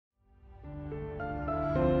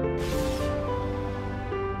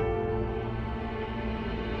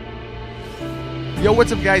Yo,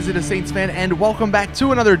 what's up guys, it is Saintsfan and welcome back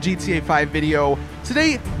to another GTA 5 video.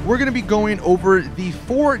 Today, we're going to be going over the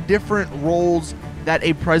 4 different roles that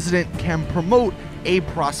a president can promote a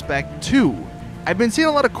prospect to. I've been seeing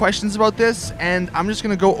a lot of questions about this and I'm just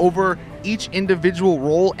going to go over each individual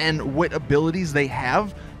role and what abilities they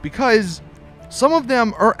have because some of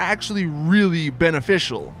them are actually really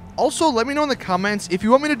beneficial. Also, let me know in the comments if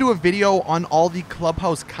you want me to do a video on all the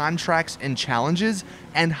clubhouse contracts and challenges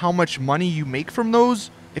and how much money you make from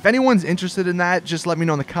those. If anyone's interested in that, just let me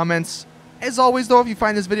know in the comments. As always though, if you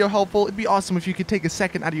find this video helpful, it'd be awesome if you could take a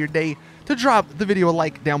second out of your day to drop the video a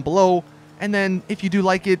like down below. And then if you do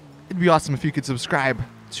like it, it'd be awesome if you could subscribe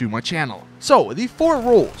to my channel. So, the 4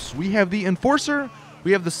 roles. We have the Enforcer,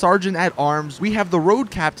 we have the Sergeant at Arms, we have the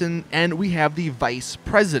Road Captain, and we have the Vice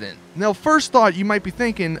President. Now, first thought, you might be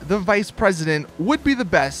thinking the Vice President would be the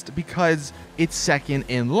best because it's second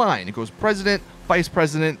in line. It goes President, Vice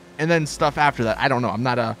President, and then stuff after that. I don't know. I'm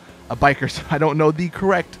not a biker, so I don't know the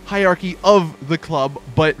correct hierarchy of the club,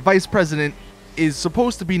 but Vice President is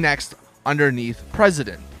supposed to be next underneath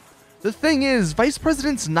President. The thing is, Vice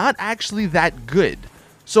President's not actually that good.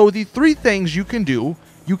 So the 3 things you can do: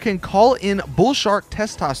 you can call in Bullshark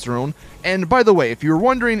Testosterone, and by the way, if you're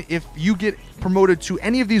wondering if you get promoted to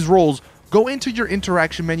any of these roles, go into your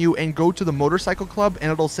interaction menu and go to the Motorcycle Club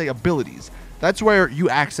and it'll say Abilities. That's where you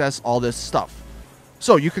access all this stuff.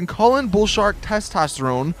 So you can call in Bullshark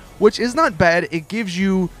Testosterone, which is not bad. It gives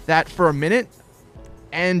you that for a minute,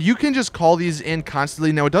 and you can just call these in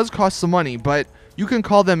constantly. Now, it does cost some money, but you can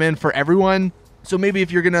call them in for everyone. So maybe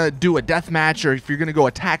if you're going to do a death match or if you're going to go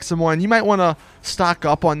attack someone, you might want to stock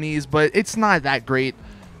up on these, but it's not that great.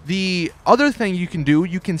 The other thing you can do,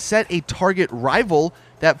 you can set a target rival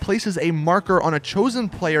that places a marker on a chosen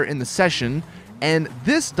player in the session, and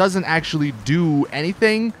this doesn't actually do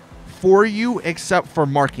anything for you except for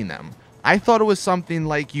marking them. I thought it was something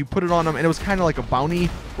like you put it on them and it was kind of like a bounty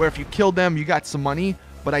where if you killed them, you got some money,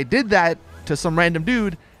 but I did that to some random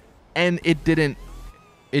dude and it didn't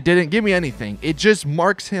give me anything. It just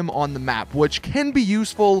marks him on the map, which can be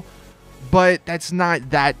useful, but that's not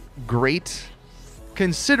that great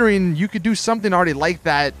considering you could do something already like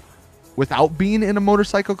that without being in a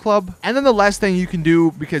motorcycle club. And then the last thing you can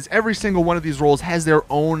do, because every single one of these roles has their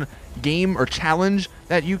own game or challenge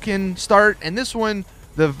that you can start, and this one,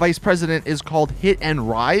 the Vice President, is called Hit and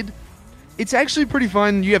Ride. It's actually pretty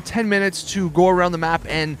fun. You have 10 minutes to go around the map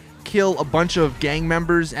and kill a bunch of gang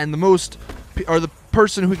members, and the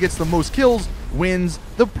person who gets the most kills wins.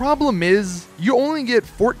 The problem is you only get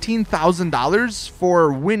 $14,000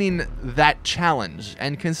 for winning that challenge,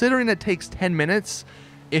 and considering it takes 10 minutes,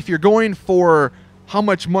 if you're going for how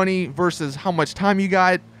much money versus how much time you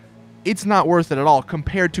got, it's not worth it at all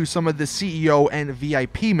compared to some of the CEO and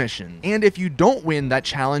VIP missions. And if you don't win that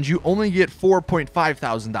challenge, you only get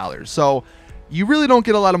 $4,500. So you really don't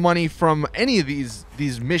get a lot of money from any of these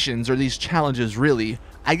missions or these challenges, really.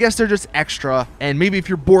 I guess they're just extra, and maybe if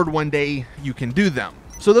you're bored one day, you can do them.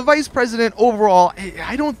 So the Vice President, overall,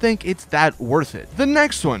 I don't think it's that worth it. The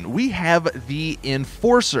next one, we have the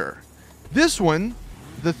Enforcer. This one,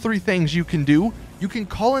 the 3 things you can do: you can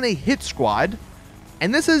call in a hit squad,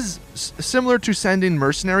 and this is similar to sending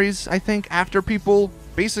mercenaries, I think, after people.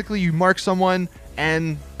 Basically, you mark someone,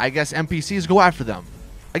 and I guess NPCs go after them.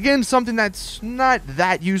 Again, something that's not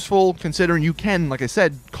that useful, considering you can, like I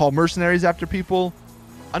said, call mercenaries after people.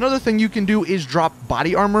 Another thing you can do is drop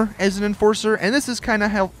body armor as an Enforcer, and this is kind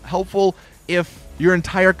of helpful if your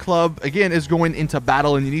entire club, again, is going into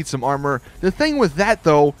battle and you need some armor. The thing with that,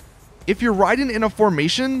 though, if you're riding in a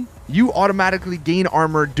formation, you automatically gain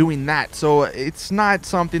armor doing that, so it's not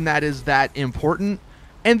something that is that important.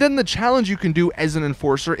 And then the challenge you can do as an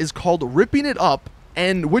Enforcer is called Ripping It Up,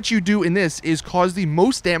 and what you do in this is cause the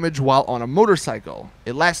most damage while on a motorcycle.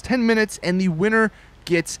 It lasts 10 minutes, and the winner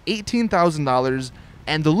gets $18,000,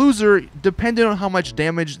 and the loser, depending on how much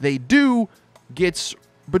damage they do, gets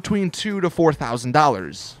between $2,000 to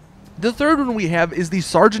 $4,000. The third one we have is the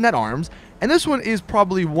Sergeant at Arms, and this one is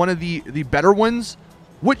probably one of the better ones.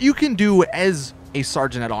 What you can do as a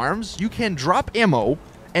Sergeant at Arms, you can drop ammo,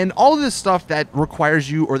 and all of this stuff that requires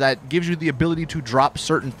you or that gives you the ability to drop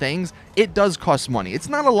certain things, it does cost money. It's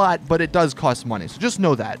not a lot, but it does cost money, so just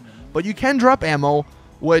know that. But you can drop ammo,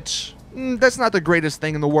 which that's not the greatest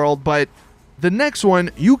thing in the world, but the next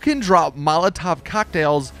one, you can drop Molotov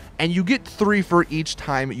cocktails, and you get 3 for each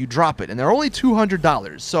time you drop it, and they're only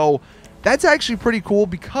 $200. So that's actually pretty cool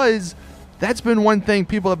because that's been one thing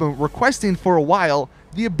people have been requesting for a while,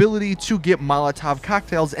 the ability to get Molotov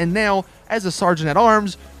cocktails, and now as a Sergeant at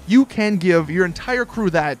Arms, you can give your entire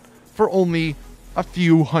crew that for only a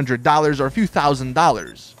few $100s or a few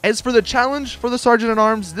 $1,000s. As for the challenge for the Sergeant at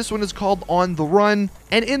Arms, this one is called On the Run,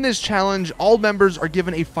 and in this challenge, all members are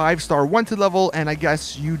given a 5-star wanted level, and I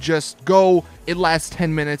guess you just go. It lasts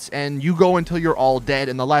 10 minutes, and you go until you're all dead,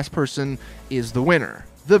 and the last person is the winner.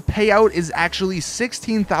 The payout is actually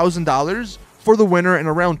 $16,000 for the winner and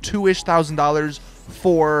around $2,000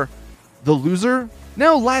 for the loser.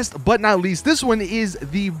 Now, last but not least, this one is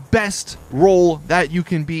the best role that you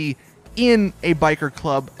can be in a biker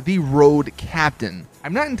club, the road captain.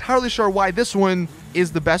 I'm not entirely sure why this one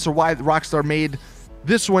is the best or why Rockstar made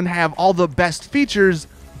this one have all the best features,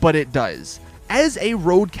 but it does. As a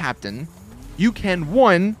road captain, you can,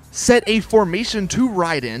 one, set a formation to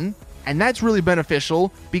ride in, and that's really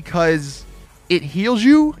beneficial because it heals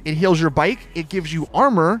you, it heals your bike, it gives you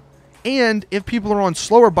armor, and if people are on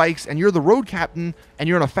slower bikes and you're the road captain and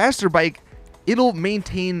you're on a faster bike, it'll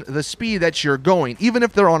maintain the speed that you're going, even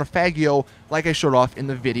if they're on a Faggio, like I showed off in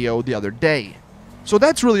the video the other day. So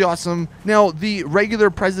that's really awesome. Now, the regular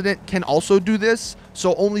president can also do this,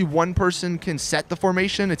 so only one person can set the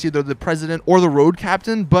formation. It's either the president or the road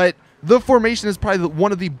captain, but the formation is probably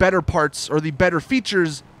one of the better parts or the better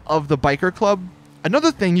features of the biker club.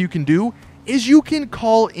 Another thing you can do is you can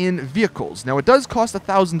call in vehicles. Now, it does cost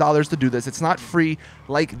 $1,000 to do this. It's not free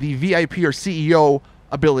like the VIP or CEO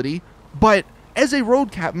ability, but as a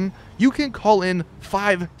road captain, you can call in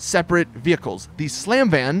 5 separate vehicles. The Slam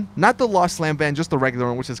Van, not the Lost Slam Van, just the regular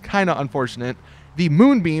one, which is kind of unfortunate. The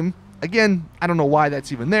Moonbeam, again, I don't know why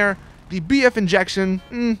that's even there. The BF Injection,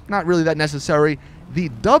 not really that necessary. The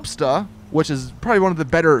Dubsta, which is probably one of the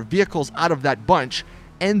better vehicles out of that bunch.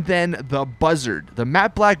 And then the Buzzard, the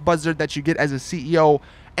matte black Buzzard that you get as a CEO.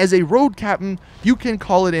 As a road captain, you can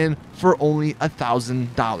call it in for only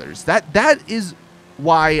 $1,000. That is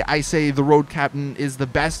why I say the road captain is the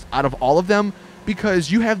best out of all of them,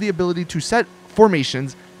 because you have the ability to set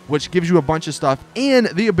formations, which gives you a bunch of stuff, and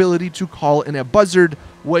the ability to call in a Buzzard,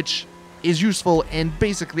 which is useful in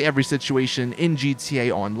basically every situation in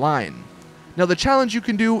GTA Online. Now, the challenge you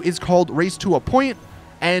can do is called Race to a Point,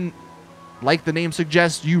 and like the name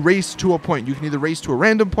suggests, you race to a point. You can either race to a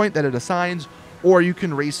random point that it assigns, or you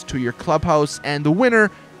can race to your clubhouse, and the winner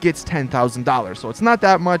gets $10,000. So it's not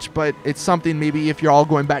that much, but it's something. Maybe if you're all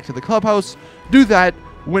going back to the clubhouse, do that.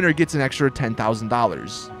 Winner gets an extra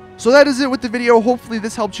 $10,000. So that is it with the video. Hopefully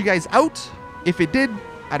this helped you guys out. If it did,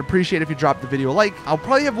 I'd appreciate if you dropped the video a like. I'll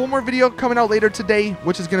probably have one more video coming out later today,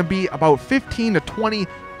 which is going to be about 15 to 20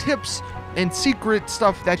 tips and secret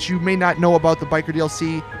stuff that you may not know about the Biker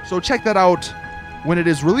DLC. So check that out when it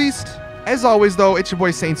is released. As always, though, it's your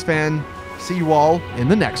boy Saintsfan. See you all in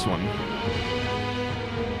the next one.